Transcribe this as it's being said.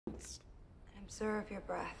And observe your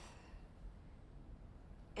breath.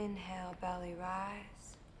 Inhale, belly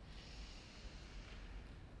rise.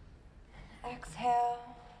 Exhale,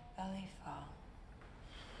 belly fall.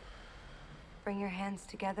 Bring your hands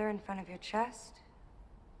together in front of your chest.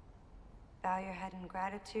 Bow your head in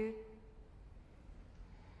gratitude.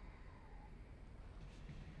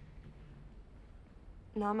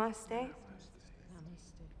 Namaste. Namaste.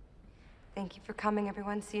 Thank you for coming,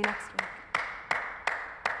 everyone. See you next week.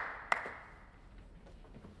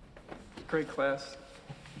 Great class.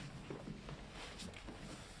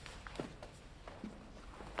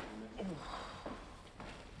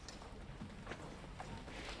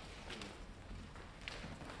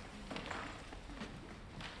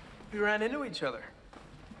 We ran into each other.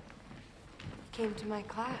 Came to my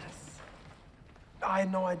class. I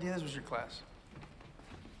had no idea this was your class.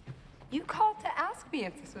 You called to ask me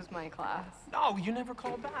if this was my class. No, you never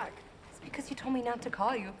called back. It's because you told me not to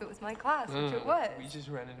call you if it was my class, which it was. We just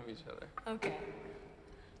ran into each other. Okay.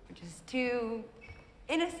 We're just two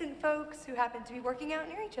innocent folks who happen to be working out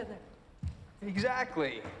near each other.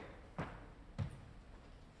 Exactly.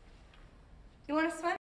 You want to swim?